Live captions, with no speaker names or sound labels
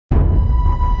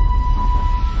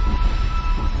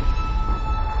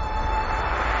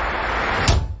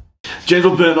James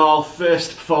Woodburn-Hall,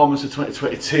 first performance of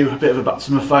 2022, a bit of a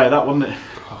baptism of fire, that, wasn't it?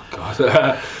 Oh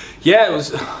God. Yeah,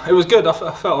 it was good. I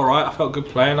felt alright. I felt good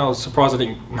playing. I was surprised I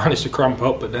didn't manage to cramp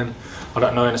up, but then I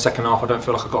don't know, in the second half I don't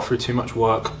feel like I got through too much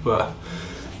work. But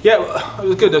yeah, it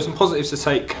was good. There's some positives to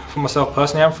take for myself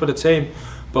personally and for the team,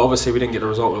 but obviously we didn't get the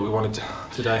result that we wanted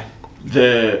today.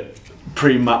 The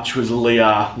pre-match was Leigh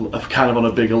kind of on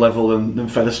a bigger level than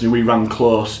Featherstone. We ran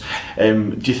close.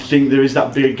 Do you think there is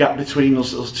that big gap between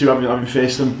us two having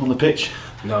faced them on the pitch?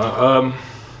 No,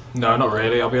 no, not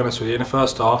really. I'll be honest with you. In the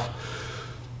first half,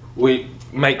 we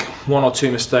make one or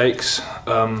two mistakes.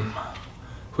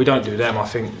 If we don't do them, I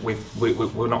think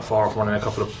we're not far off running a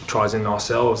couple of tries in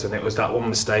ourselves, and it was that one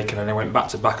mistake, and then they went back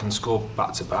to back and scored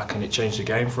back to back, and it changed the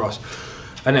game for us.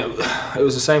 And it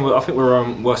was the same. I think we were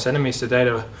our worst enemies today.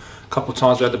 There were a couple of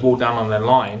times we had the ball down on their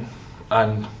line,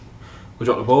 and we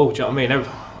dropped the ball. Do you know what I mean?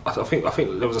 I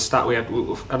think there was a stat we had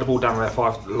the ball down on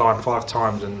their line 5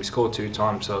 times, and we scored 2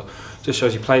 times. So it just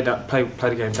shows you play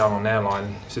the game down on their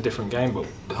line. It's a different game, but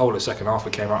the whole of the second half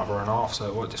we came out of our own half,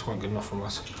 so it just wasn't good enough from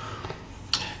us.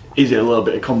 Is it a little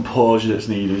bit of composure that's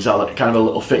needed? Is that like kind of a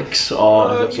little fix,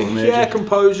 or is that something major? Yeah,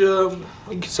 composure.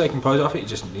 You could say composure. I think we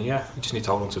just need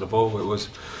to hold on to the ball. It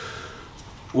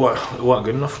wasn't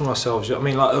good enough from ourselves. I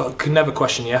mean, like, I could never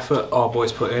question the effort our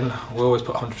boys put in. We always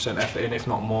put 100% effort in, if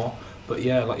not more. But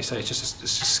yeah, like you say, it's just a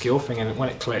skill thing, and when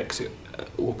it clicks,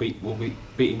 we'll be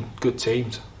beating good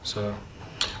teams. So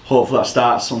hopefully that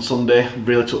starts on Sunday.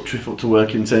 Really took trip up to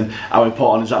Workington. How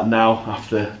important is that now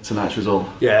after tonight's result?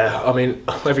 Yeah, I mean,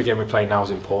 every game we play now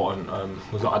is important.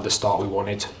 We've not had the start we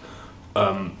wanted,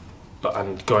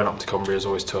 and going up to Cumbria is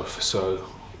always tough. So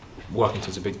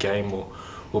Workington's a big game.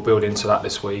 We'll build into that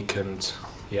this week, and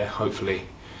yeah, hopefully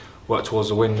work towards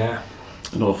the win there.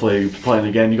 And hopefully playing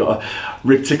again. You got a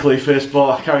rib tickly first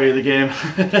ball carry of the game.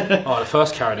 Oh, the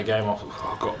first carry of the game, I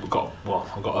got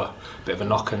a bit of a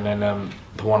knock, and then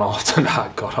the one after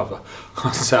that, God, I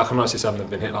can honestly say I've never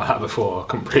been hit like that before. I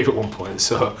couldn't breathe at one point.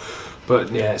 So,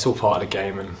 but yeah, it's all part of the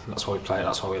game, and that's why we play it.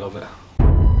 That's why we love it.